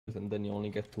and then you only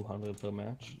get 200 per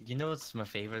match. You know what's my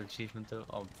favorite achievement though?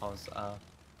 Oh, pause.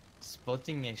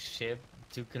 Spotting a ship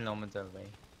 2 kilometers away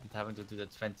and having to do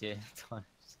that 28 times.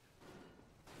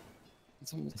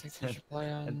 Someone take the supply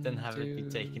on. And then have it be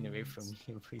taken away from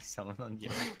you by someone on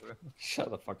your crew. Shut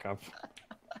the fuck up.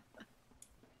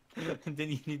 And then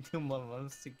you need 2 more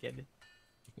months to get it.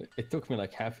 It took me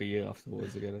like half a year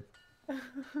afterwards to get it.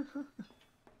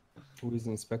 Who is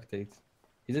in spectate?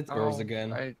 Is it Urs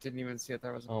again? I didn't even see it.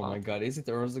 There was a Oh my god, is it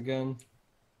Urs again?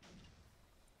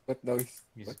 What noise?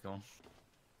 He's gone.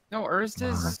 No, Urs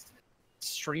is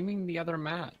streaming the other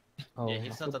mat. Oh, Yeah,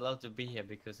 he's not allowed to be here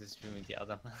because he's streaming the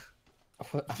other. I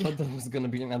thought there was gonna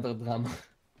be another drama.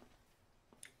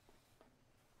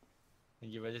 Are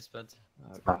you ready, Spud?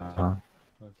 Uh-huh.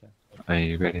 Okay. Are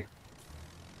you ready?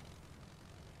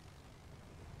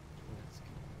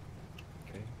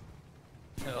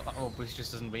 Oh, Bush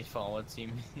just doesn't wait for our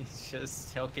team. He's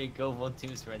just, okay, go, one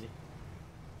team is ready.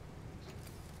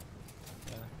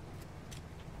 Yeah.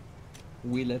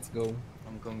 Let's go.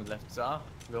 I'm going left. Ah,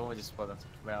 we already spotted.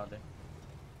 Where are they?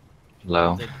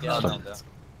 Low. They are down there.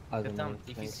 I Get don't down. know.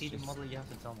 If you see the model, you have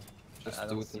to tell me. Just I do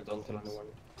don't it see and the don't tell models. anyone.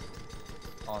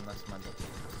 Oh, nice man.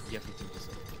 You have to keep this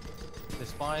up. The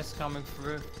spy is coming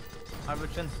through.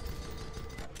 Hydrogen.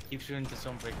 Keep shooting the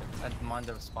Stormbreaker and mind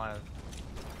the spy.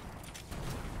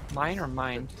 Mine or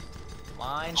mine?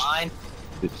 Mine.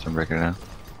 Did some breaker now.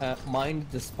 Mind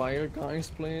the spire, guys,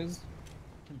 please.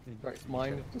 Guys,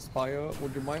 mind the spire.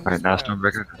 Would you mind? Alright, the now spire?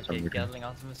 Stormbreaker. Okay, Stormbreaker. Gatling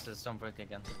Optimus to Stormbreaker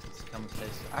again. It's coming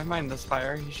closer. I mind the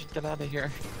spire. You should get out of here.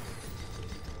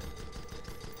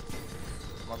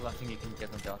 Model, I think you can get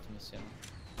on the Optimus soon.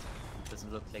 It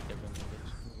doesn't look like they're going to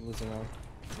get. Losing out.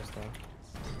 Just now.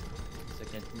 So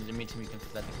again, in the meantime, you can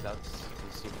fly the clouds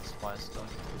to see what the spies go.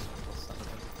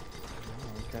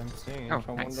 I can't see. Oh, I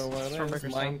thanks. wonder where it Stormbreaker's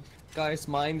is. down. Mind, guys,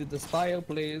 mind the spire,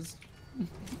 please.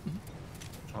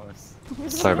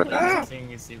 Sorry about that. Seeing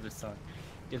you see the sun.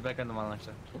 Get back on the one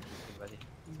launcher. Get ready.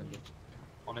 It's okay.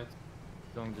 On it.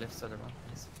 Going left side around,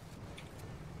 please.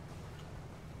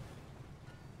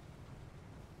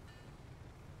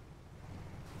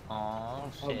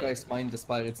 Oh shit. Oh, guys, mind the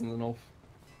spire. It's in the north.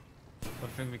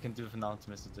 What thing we can do with an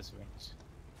Optimus at this range?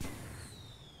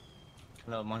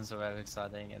 No, monster very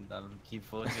exciting, and keep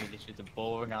forcing to shoot the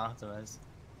boring Optimus.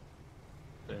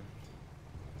 But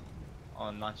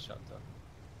oh, nice shot though.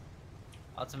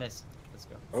 Optimus, let's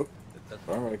go. Oh, That's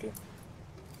alright.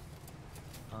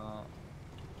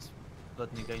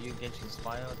 But Nico, you engaging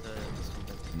Spire or the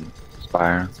Stormbreaker?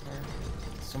 Spire.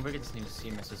 Stormbreaker doesn't even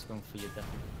see me, so it's going for you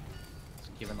definitely. So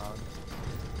keep an eye on it.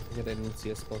 Yeah, they didn't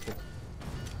see us spotted.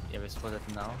 Yeah, we spotted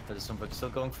it now, but the Stormbreaker still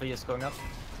going for you, it's going up.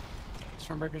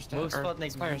 Stormbreaker's dead. Move or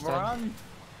Sputnik, Spire's dead. run!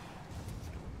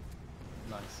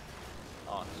 Nice.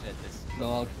 Oh shit, this.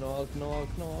 No.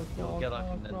 Get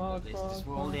up and then at least. Just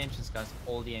all the engines, guys.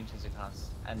 All the engines it has.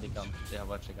 And the gun. They have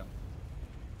watch a gun.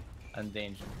 And the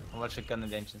engine. Watch a gun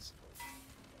and the engines.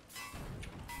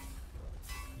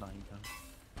 9 gun.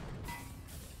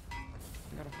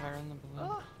 I got a fire on the balloon.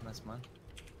 Ah, nice man.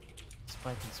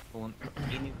 Spike can spawn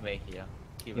anywhere here.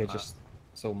 Keep Yeah, an eye. just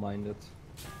so mind it.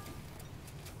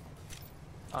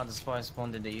 Ah, the spy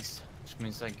spawned in the east, which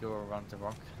means I go around the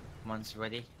rock. Mine's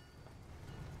ready.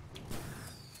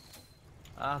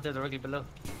 Ah, they're directly below.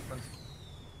 Run.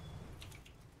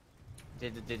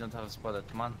 They don't have a spotter.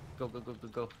 Come on, go.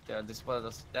 They spotted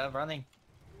us. They're running.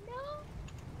 No.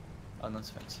 Oh, no, it's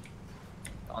fancy.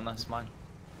 Oh, no, it's mine.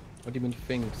 What do you mean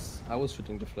things? I was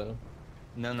shooting the flare.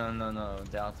 No.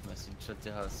 The Optimus. You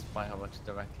should have spy how much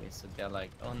directly. So they're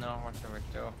like, oh no, watch the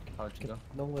Richter. How'd you go?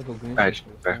 No, I go green. Right,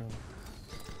 fair.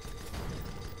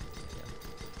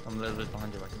 I'm a little bit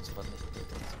behind you, I can spot me.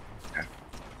 Okay.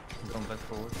 I'm going back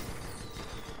forward.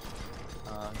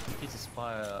 Keep the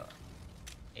spire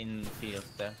in field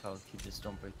there, I'll keep the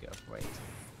Stormbreaker upright.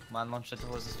 Man launcher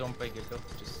towards the Stormbreaker, go.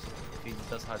 Just, if he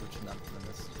does hydrogen up, then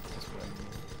that's where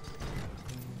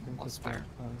One spire.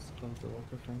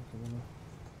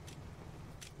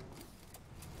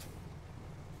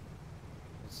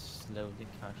 Let's slowly,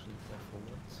 casually go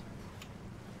forwards.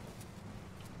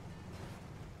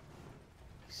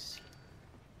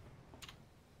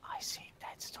 I see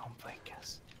dead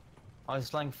Stormbreakers. Oh, he's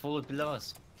flying forward below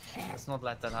us. Let's not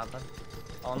let that happen.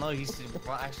 Oh no, he's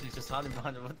actually just hiding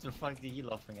behind it. What the fuck are you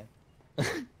laughing at?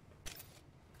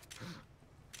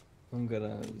 I'm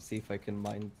gonna see if I can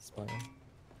mine the spire.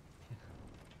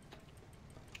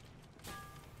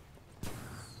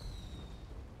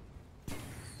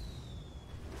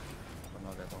 Oh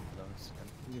no, they're going below us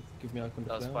again. Give me a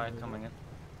control. That was fire coming in.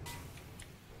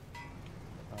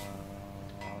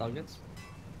 Targets?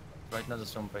 Right now the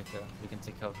Stormbreaker, we can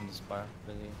take cover from the Spire,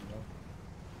 really, you know.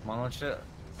 Monolith,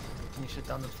 can you shoot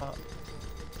down the far?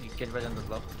 You get right on the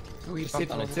block. We Just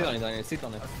sit on it, sit on it, Daniel, sit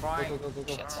on it. Fry. Go, go, go,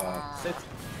 go, go. Shit. Sit.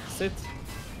 Sit.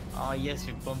 Oh yes,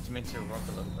 you bumped him into a rock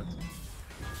a little bit.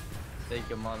 There you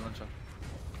go, Monolith.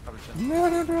 Probably should.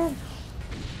 No.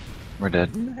 We're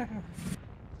dead.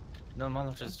 No,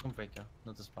 Monolith is Stormbreaker,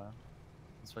 not the Spire.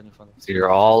 It's waiting for them. So you're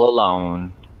all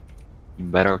alone. You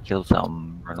better kill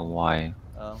something. Run away.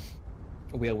 Oh.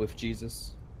 We are with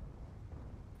Jesus.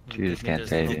 Jesus can't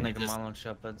save you. Make a Monolith,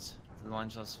 but the line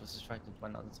just was distracted by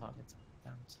another target.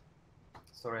 Damn it.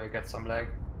 Sorry, I got some lag.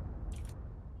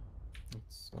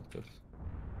 It's not good.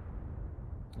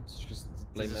 Let's just This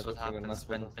blame is what everything on happens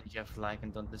when Asmodel. you have lag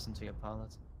and don't listen to your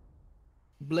pilot.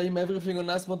 Blame everything on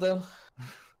Asmodel.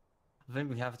 I think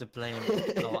we have to blame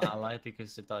our ally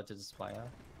because they died to the Spire.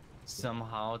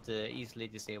 Somehow the easily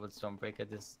disabled Stormbreaker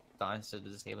dies to the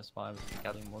disabled Spire with the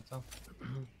Gathering Mortar.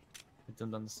 I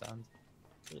don't understand.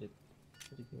 Pretty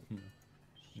good.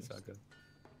 It's so good.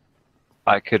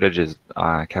 I could have just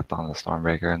kept on the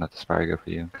Stormbreaker and let the Spire go for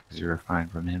you, because you were fine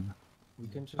from him. We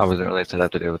can just I wasn't really set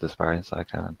up to deal with the Spire, so I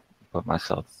kind of put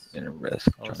myself in a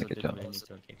risk trying Also to get didn't jump. really need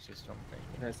to engage the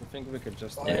Stormbreaker. Guys, I think we could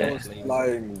just Oh, Yeah. it was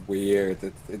flying weird.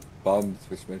 It bumped,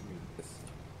 which made me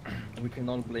just... we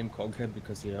cannot blame Coghead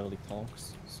because he rarely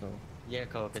talks. So, Yeah,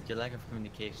 Corbett, your lack of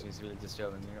communication is really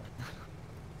disturbing me.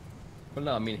 well,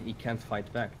 no, I mean he can't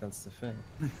fight back. That's the thing.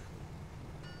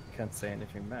 He can't say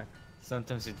anything back.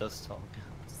 Sometimes he does talk.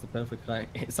 It's the perfect line.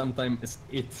 Sometimes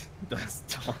it does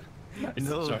talk. Nice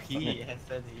No, joke, he. Tony. I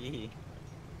said he.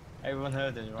 Everyone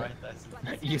heard it, right? That's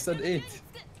You said it.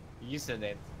 You said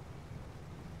it.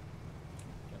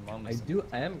 Your mom said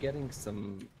I am getting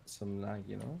some lag,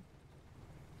 you know.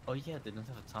 Oh yeah, they don't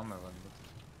have a timer on it.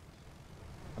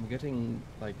 I'm getting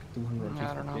like 250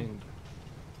 I don't know. ping.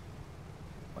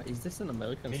 Wait, is this an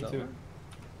American Me server? too.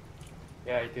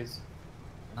 Yeah, it is.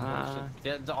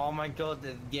 Oh my god,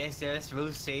 the SCS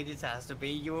will say this has to be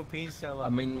European server. I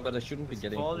mean, but I shouldn't be It's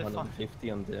getting fully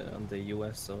 150 on the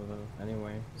US server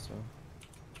anyway. So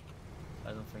I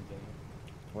don't think they.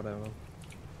 whatever.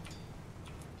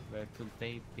 Where could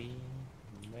they be?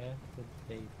 Where could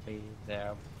they be?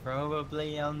 They're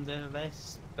probably on the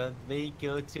west, but we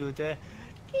go to the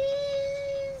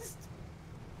east.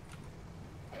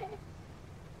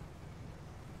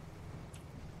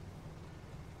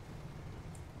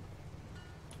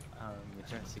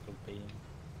 Majestical being.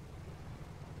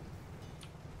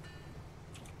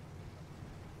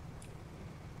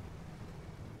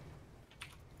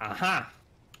 Aha!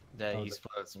 There Oh, you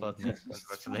the- spot me.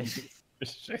 Congratulations.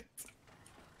 Shit.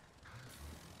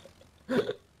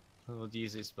 What do you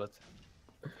say, spot?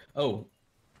 Oh.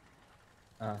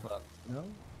 What? No.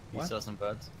 You What? saw some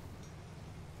birds?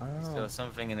 Oh. There was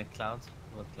something in the cloud?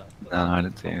 What cloud? No, I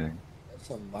didn't see anything. There's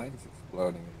some mines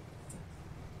exploding in the distance.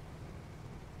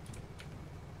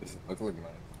 Does it look like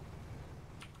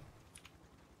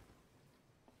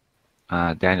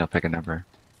mines? Daniel, pick a number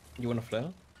You wanna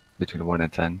flare? between 1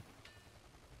 and 10.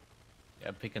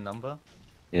 Yeah, pick a number.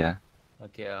 Yeah.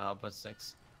 Okay, how about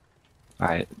 6?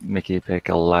 Alright, Mickey, pick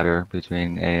a letter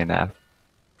between A and F.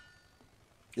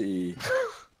 C.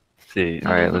 C.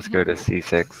 Alright, let's go to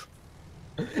C6.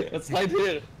 Let's hide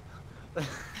here.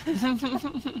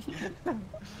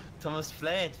 Thomas,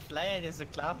 fly it is a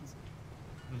cloud.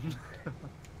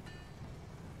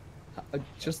 I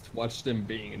just watched them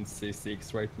being in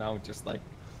C6 right now, just like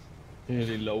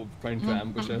really low, trying to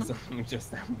ambush us. We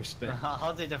just ambushed them.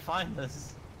 How did they find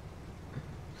us?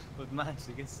 What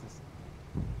magic is this?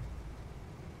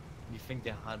 You think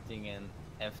they're hunting in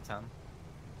F10?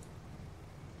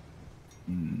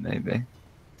 Maybe.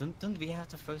 Don't we have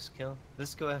the first kill?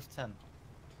 Let's go F10.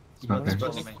 Okay.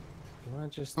 Follow me. You wanna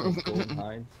just like, go and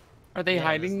hide? Are they Yeah,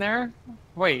 hiding there?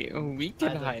 Wait, we I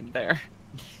can don't- hide there.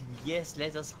 Yes,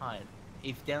 let us hide.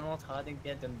 If they're not hiding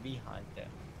there, then we hide there.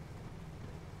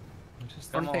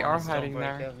 Just What Come if they on, are hiding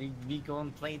there? Stormbreaker, we go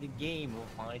and play the game of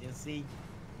hide and seek.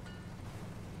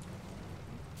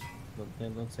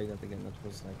 don't say that again. That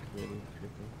was like really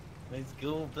creepy. Let's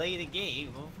go play the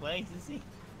game of hide and seek.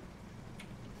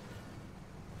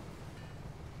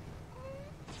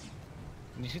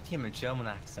 You should hear my German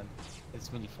accent.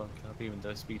 It's really fucked up, even though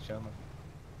I speak German.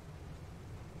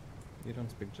 You don't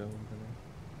speak German,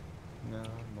 can No, you?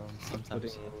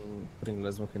 sometimes. Putting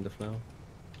Lesmok in the flow.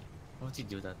 How would you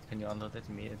do that? Can you unload it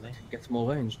immediately? Gets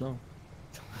more range, no?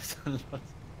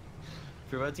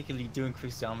 Theoretically, do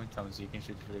increase the armor times so you can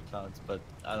shoot for the clouds, but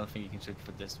I don't think you can shoot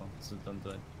for this one, so don't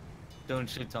do it. Don't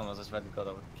shoot Thomas, I swear to God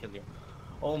I would kill you.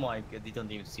 Oh my god, they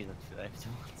don't even see that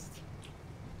afterwards.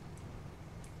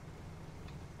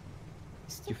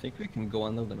 Do you think we can go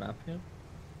under the map here?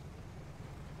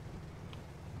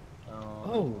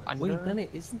 Oh, under? wait, then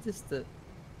isn't this the...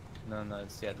 No, no,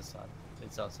 it's the other side.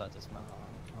 It's outside this map.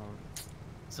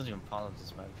 It's not even part of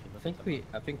this map if you look at the map.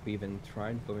 I think we even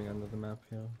tried going under the map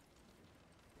here.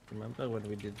 Remember when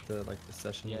we did the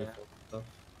session Yeah. before stuff?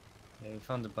 Yeah, we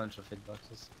found a bunch of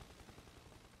hitboxes.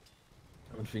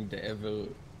 I don't think they ever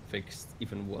fixed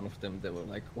even one of them. They were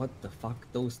like, what the fuck?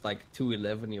 Those like 2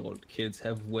 11-year-old kids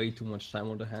have way too much time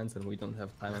on their hands and we don't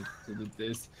have time to do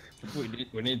this.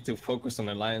 We need to focus on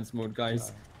alliance mode,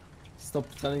 guys. Stop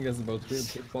telling us about weird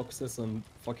hitboxes and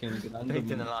fucking Back random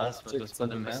in the last one, it was objects on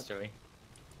not a the map. mystery.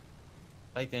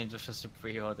 Back then it was just a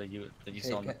pre-order that you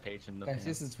saw on the page and nothing Guys,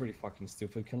 this else. is really fucking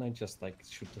stupid. Can I just like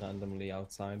shoot randomly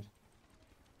outside?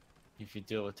 If you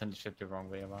do, it will turn the ship the wrong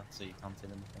way around, so you can't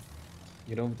hit anything.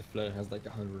 You know the flare has like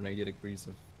 180 degrees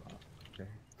of... okay.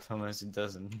 Sometimes it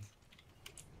doesn't.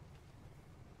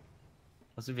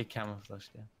 Also be camouflage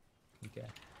there. Okay.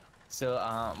 So,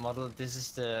 model, this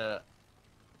is the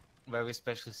very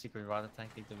special secret radar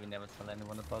tactic that we never tell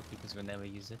anyone about because we never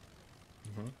use it.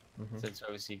 So it's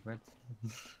very secret.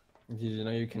 Did you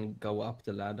know you can go up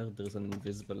the ladder? There's an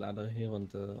invisible ladder here on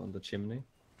the chimney.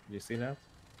 Do you see that?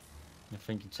 I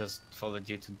think it just followed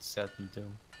you to certain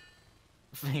doom.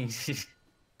 Things.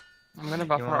 I'm gonna You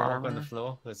buffer wanna walk on armor. the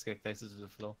floor? Let's get closer to the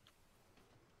floor.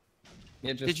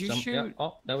 Yeah, just Did you jump. Yeah. shoot-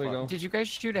 Oh, there we go. Did you guys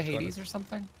shoot a Got it. Hades or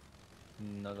something?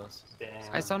 No, those.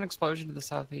 Damn. I saw an explosion to the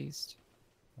southeast.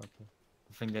 Okay.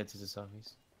 I think that's to the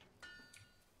southeast.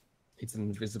 It's an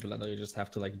invisible ladder. You just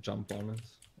have to like jump on it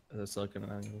at a certain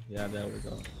angle. Yeah, there we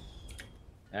go.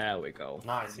 There we go.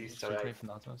 Nice Easter Shoot egg. me from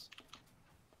outwards.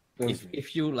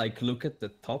 If you like look at the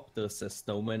top, there's a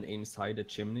snowman inside the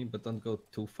chimney, but don't go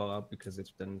too far up because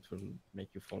then it will make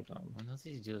you fall down. Why don't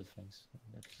these do the things?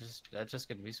 Let's just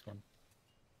get respawn.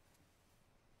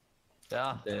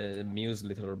 Yeah. The Muse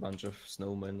little bunch of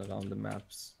snowmen around the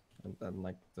maps, and then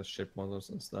like the ship models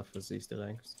and stuff as Easter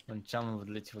eggs. And Chama would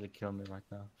literally kill me right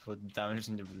now for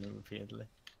damaging the balloon repeatedly.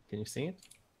 Can you see it?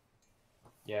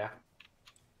 Yeah.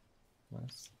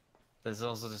 Nice. There's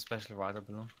also the special rider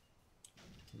balloon.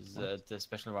 There's the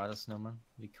special rider snowman.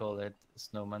 We call it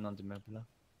snowman on the map below.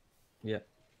 Yeah,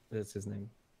 that's his name.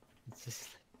 It's just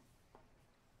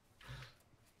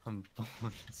I'm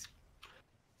bored.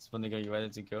 Spawning, are you ready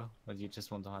to go? Or do you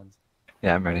just want to hide?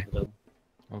 Yeah, I'm ready. I'm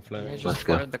You flying. guys Let's just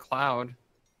go. flooded the cloud.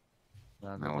 No,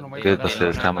 I want to wait Good, for that this to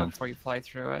is happen coming. before you fly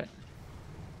through it.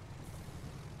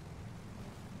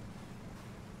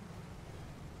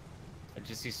 I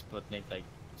just see Sputnik like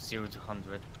 0 to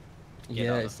 100.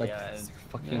 Yeah, out it's of like the air it's and-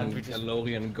 fucking Yeah.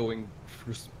 DeLorean going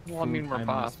through. Well, I mean, we're time and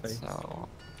buffed, space. so...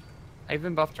 I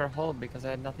even buffed our hull because I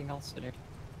had nothing else to do.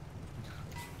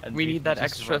 And We need that just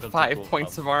extra rattled the 5 whole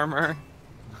points pub. of armor.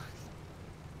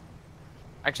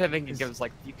 Actually, I think it It's- gives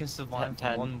like You can survive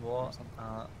 10 one war or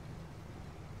something.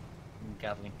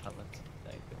 Gatling pellet.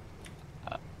 There you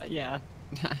go. yeah,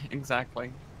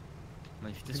 exactly. I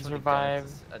mean, if you can just want to survive.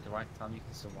 get at the right time, you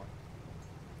can survive.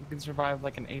 You can survive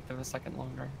like an 1/8 of a second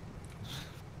longer.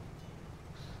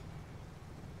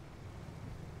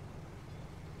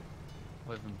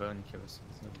 Or even burning kerosene.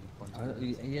 There's no really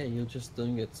point. in it. Yeah, you're just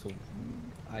doing it so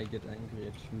I get angry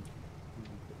at you.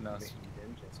 No, it's-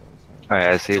 Alright,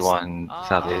 I see Just- one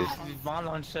southeast. With one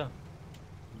launcher.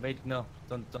 Wait, no,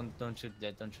 don't shoot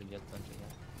yet, don't shoot yet, don't shoot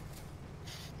yet.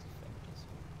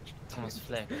 Thomas,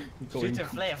 flare. Shoot the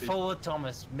flare forward,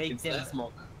 Thomas. Make It's them. that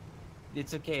smoke.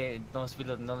 It's okay. Thomas, we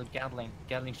don't know Gatling.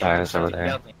 Gatling, shoot Alright, the it's over shot, there.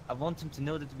 Gatling. I want him to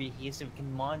know that we're here so we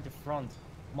can mine the front.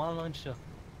 One launcher.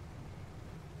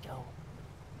 Go.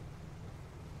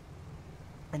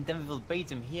 And then we will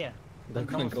bait him here. They're And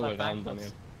gonna now go fly around on backwards.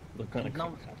 you. They're gonna And go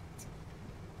now- around.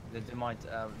 They might,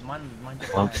 mine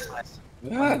the Oops. flares. Ah,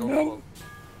 Mine go no. full.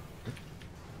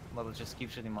 Well, we'll just keep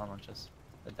shooting mine launchers.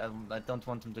 I don't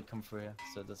want them to come through here,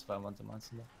 so that's why I want the mines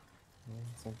in there. Yeah,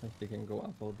 sometimes they can go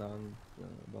up or down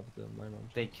above the mine launcher.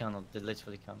 They cannot, they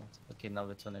literally cannot. Okay, now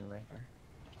we're turning right.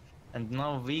 And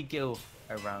now we go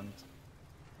around.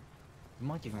 We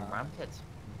might even ramp it.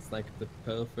 It's like the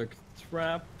perfect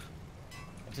trap.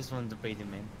 I just wanted to bait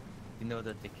them in. They know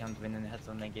that they can't win in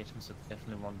head-on engagement, so they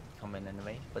definitely won't come in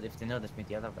anyway. But if they know that's me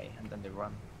the other way, and then they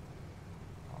run.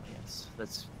 Oh yes,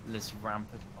 let's ramp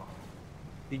it. Oh.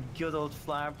 The good old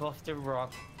fly above the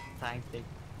rock tactic.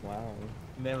 Wow.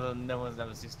 No one's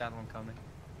ever seen that one coming.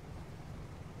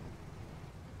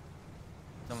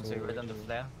 Someone say right on the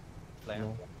flare. Flare.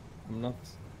 No, I'm not.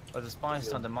 Oh, the spies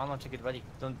on the man launcher, get ready.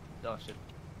 Don't. Oh shit.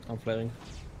 I'm flaring.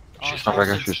 Oh, Shoot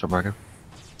Stormbreaker, shit. shoot Stormbreaker.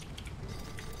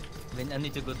 I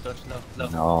need to go dodge low.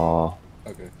 No.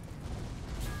 Okay.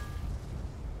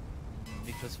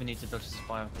 We Plus we need to dodge the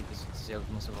spire because it's disabled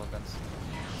most of our guns.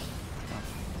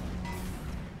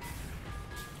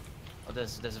 Oh,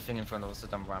 there's a thing in front of us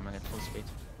that I'm ramming at full speed.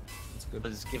 It's good.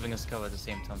 But it's giving us cover at the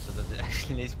same time, so that it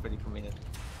actually is pretty convenient.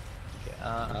 Okay,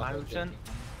 hydrogen,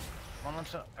 one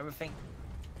launcher, everything.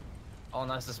 Oh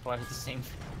nice, the spire hit the same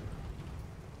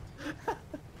thing.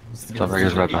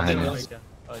 Stormbreaker's right behind Oh, you. it's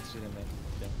really amazing.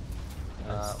 Okay.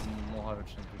 Nice. More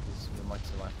hydrogen because we might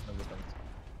survive, no we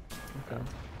don't. Okay.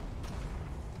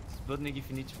 Sputnik if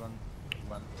you need to run.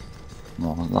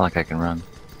 Well, not like I can run.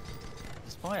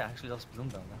 The spire actually lost bloom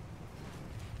down there.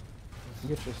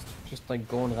 You just like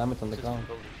go and ram it on the ground.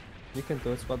 You can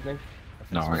do it, Sputnik.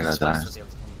 No, we're gonna die.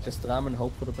 Just ram and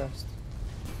hope for the best.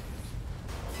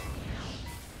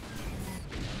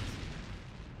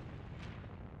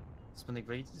 Sputnik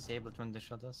ready to disable it when they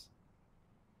shot us?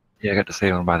 Yeah, I got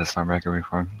disabled by the Stormbreaker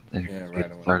before they Yeah, get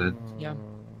right away. started. Yeah.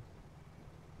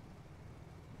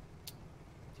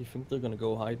 Do you think they're gonna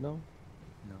go hide now?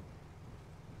 No.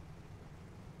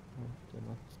 No, they're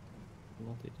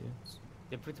not idiots.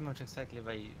 They're pretty much exactly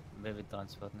where we died,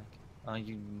 Sputnik.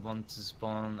 You want to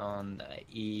spawn on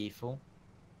E4?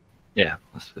 Yeah,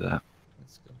 let's do that.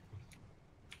 That's good.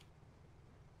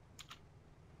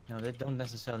 No, they don't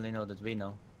necessarily know that we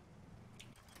know.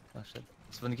 Oh shit.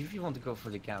 Sputnik, if you want to go for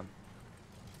the camp,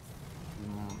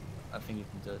 I think you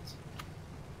can do it.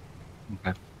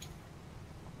 Okay.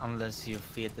 Unless you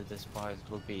fear that the spies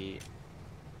will be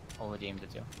already aimed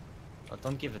at you. But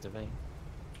don't give it away.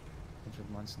 Don't shoot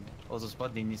mines in there. Also,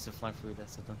 Sputnik needs to fly through that,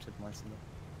 so don't shoot mines in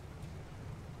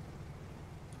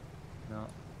there. No.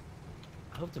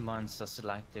 I hope the mines are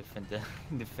selective and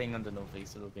the thing on the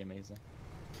northeast, it'll be amazing.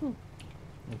 I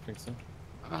don't think so.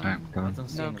 Alright, come I on. don't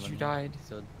see No, anyone 'cause you here, died.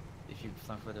 So if you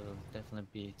fly through, it will definitely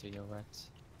be to your right.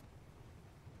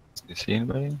 Do you see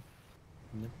anybody?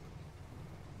 Nope.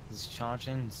 He's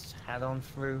charging, he's head on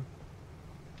through.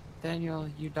 Daniel,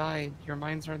 you died. Your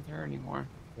mines aren't there anymore.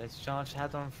 Let's charge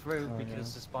head on through Oh, because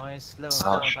yeah. the spy is slow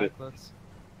Oh, and shit. backwards.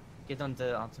 Get on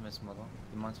the Artemis model.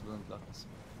 The mines won't block us.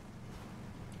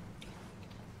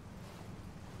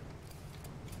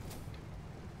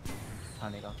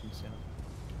 Panic Artemis,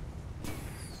 yeah.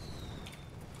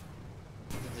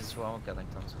 This is our gathering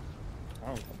Thompson. I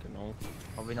don't fucking know.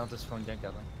 Are we not destroying their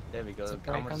gathering? There we go. It's a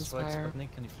Camera great destroyed. gunfire.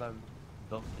 Sputnik, can you fly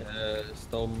both?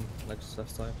 Storm next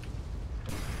left side.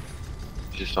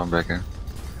 She's Stormbreaker.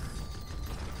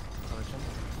 Origin?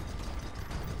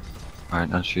 Alright,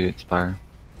 now shoot Spire.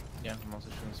 Yeah, I'm also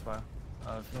shooting Spire.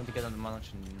 If you want to get on the Monarch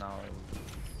now,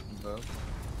 invoke.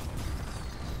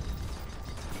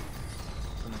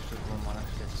 I'm gonna shoot one Monarch,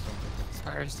 get the Stormbreaker.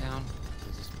 Spire's down.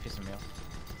 This is pissing me off.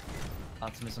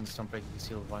 Artemis on the Stormbreaker because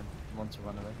he'll want to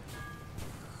run away.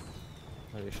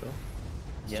 Are you sure?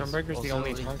 Stormbreaker's the Also,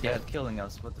 only yeah, target. killing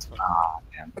us, what the fuck? Ah,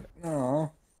 damn.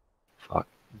 No. Fuck.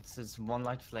 It's one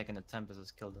light flag and a Tempest has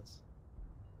killed us.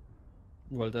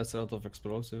 Well, that's a lot of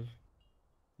explosive.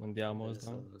 When the armor That is is a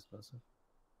down. lot of explosive.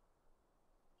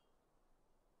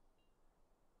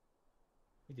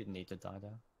 We didn't need to die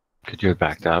there. Could you have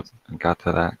backed up and got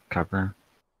to that cover?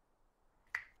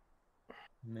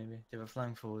 Maybe. They were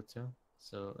flying forward too.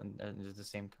 So, and it's the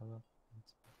same cover.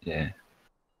 Yeah.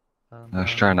 I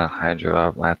was trying to hydro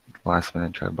up last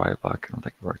minute, try to buy a buck. I don't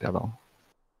think it worked at all.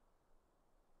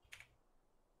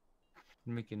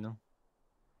 Make you know.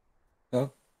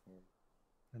 Oh.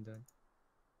 And then.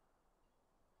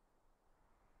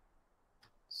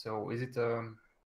 So is it